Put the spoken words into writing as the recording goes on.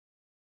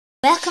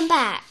Welcome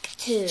back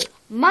to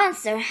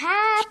Monster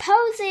High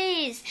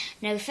Poses.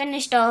 Now we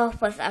finished off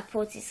with our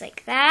poses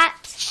like that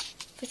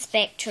for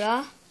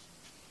Spectra,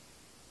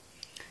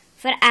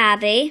 for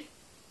Abby,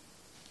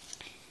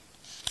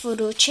 for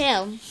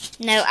Rochelle.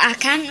 Now I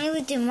can't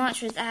really do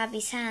much with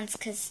Abby's hands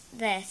because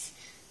this,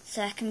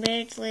 so I can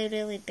barely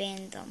really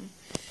bend them.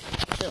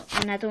 So,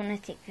 and I don't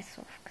want to take this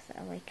off because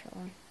I like it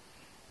on.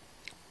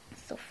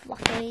 It's so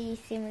fluffy,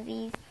 same with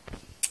these.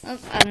 Oh,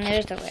 and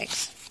there's the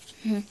legs.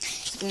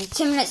 Give me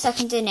 2 minutes so I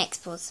can do the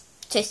next pose.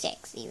 2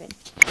 seconds even.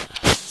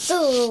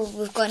 So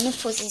we've got new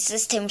poses.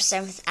 This time we're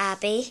starting with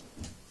Abby.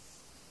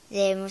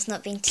 Then we've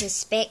not been to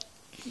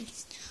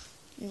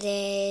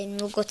then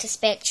we'll go to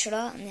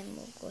Spectra and then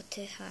we'll go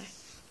to her.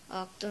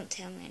 Oh, don't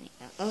tell me any of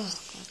that. Oh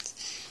god.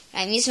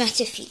 Right, I'm using my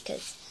 2 feet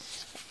because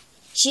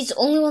she's the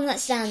only one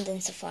that's standing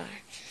so far.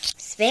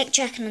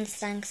 Spectra I can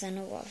understand because I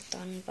know what I've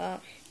done, but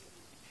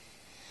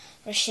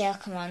Rochelle,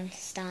 come on,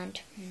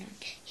 stand.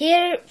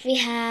 Here we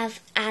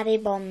have Abby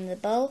Bomb the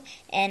Bull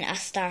in a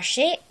star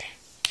shape.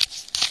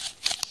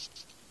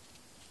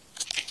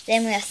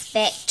 Then we have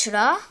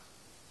Spectra,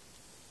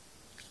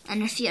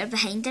 and her feet are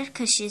behind her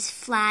because she's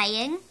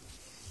flying.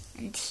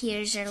 And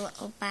here's her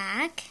little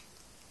bag.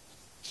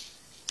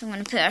 So I'm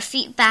going to put her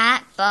feet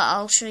back, but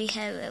I'll show you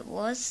how it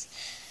was.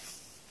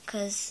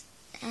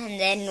 And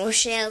then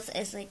Rochelle's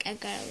is like a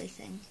girly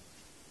thing.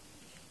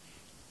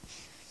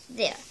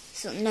 There.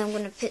 So now I'm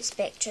going to put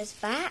Spectra's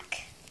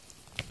back.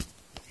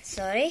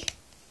 Sorry.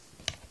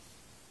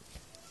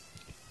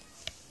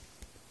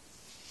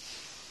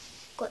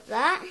 Got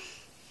that.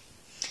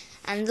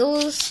 And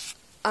those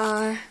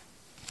are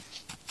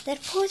their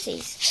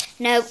poses.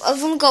 Now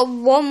I've only got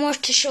one more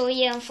to show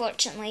you,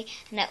 unfortunately,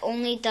 and it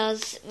only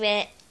does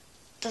it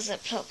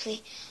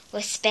properly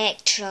with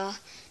Spectra.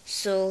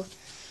 So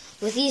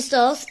with these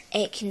dolls,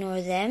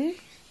 ignore them.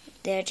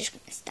 They're just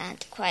going to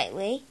stand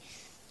quietly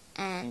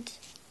and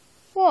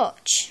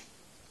watch.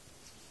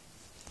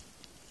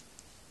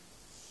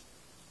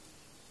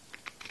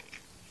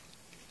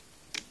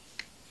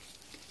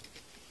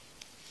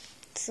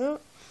 So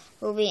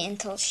we'll wait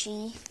until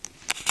she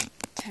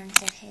turns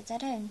her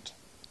head around.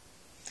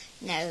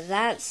 Now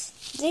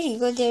there you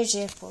go, there's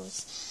your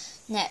pose.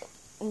 Now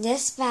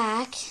this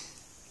bag,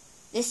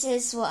 this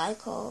is what I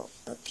call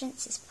the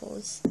princess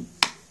pose.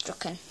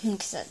 Joking,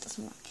 because that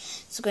doesn't work.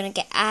 So we're going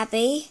to get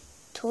Abby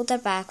to hold her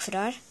bag for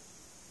her.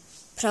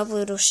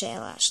 Probably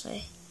Rochelle,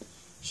 actually.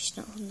 She's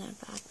not holding her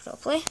bag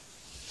properly.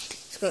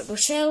 So we've got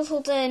Rochelle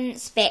holding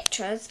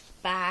Spectra's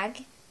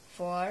bag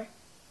for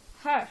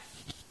her.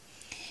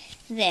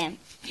 Then,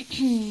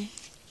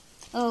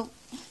 oh,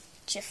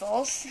 she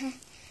falls.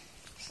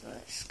 So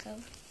let's go.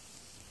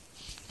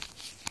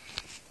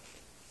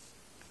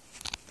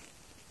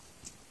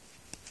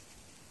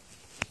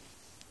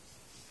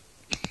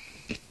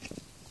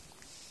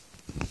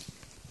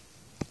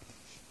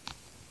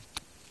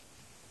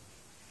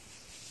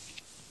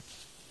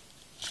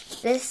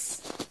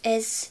 This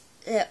is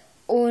the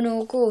Oh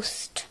No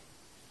Ghost.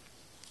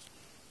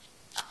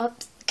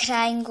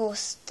 Crying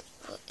ghost.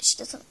 She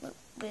doesn't look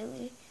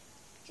really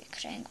like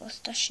a crying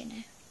ghost, does she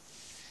now?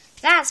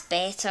 That's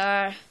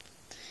better.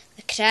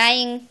 The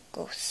crying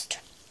ghost.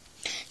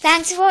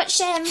 Thanks for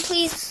watching.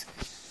 Please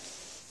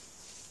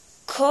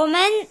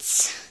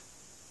comment,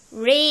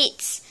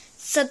 rate,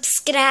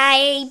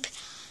 subscribe,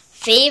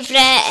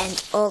 favourite,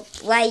 and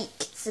like,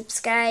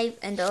 subscribe,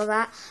 and all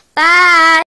that. Bye!